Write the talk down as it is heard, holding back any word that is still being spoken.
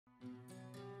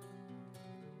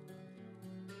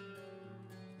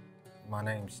My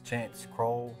name's Chance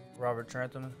Kroll. Robert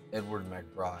Trentham. Edward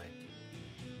McBride.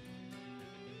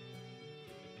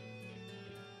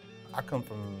 I come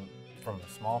from a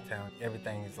small town.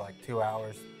 Everything is like 2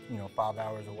 hours, 5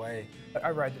 hours away.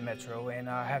 I ride the Metro and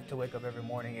I have to wake up every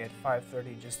morning at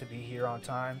 5:30 just to be here on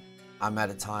time. I'm at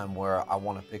a time where I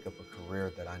want to pick up a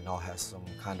career that I know has some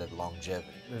kind of longevity.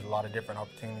 There's a lot of different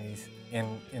opportunities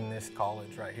in this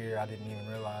college right here I didn't even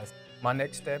realize. My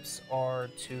next steps are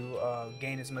to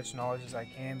gain as much knowledge as I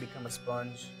can, become a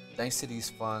sponge. Thanks to these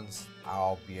funds,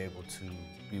 I'll be able to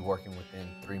be working within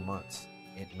 3 months.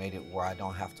 It made it where I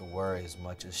don't have to worry as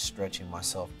much as stretching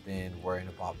myself thin, worrying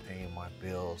about paying my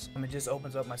bills. It just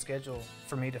opens up my schedule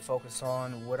for me to focus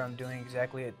on what I'm doing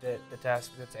exactly at the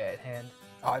task that's at hand.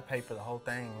 I paid for the whole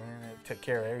thing, man. It took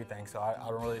care of everything, so I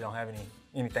really don't have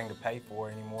anything to pay for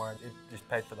anymore. It just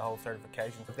paid for the whole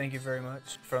certification. Thank you very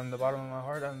much. From the bottom of my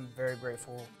heart, I'm very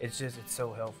grateful. It's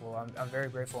so helpful. I'm very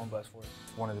grateful and blessed for it.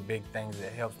 One of the big things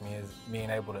that helps me is being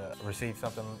able to receive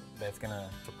something that's going to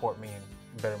support me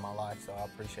and better my life, so I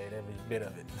appreciate every bit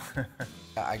of it.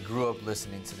 I grew up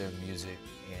listening to their music,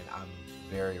 and I'm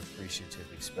very appreciative,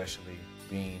 especially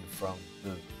being from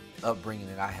the upbringing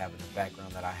that I have and the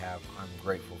background that I have. I'm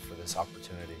grateful for this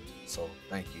opportunity. So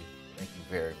thank you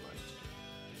very much.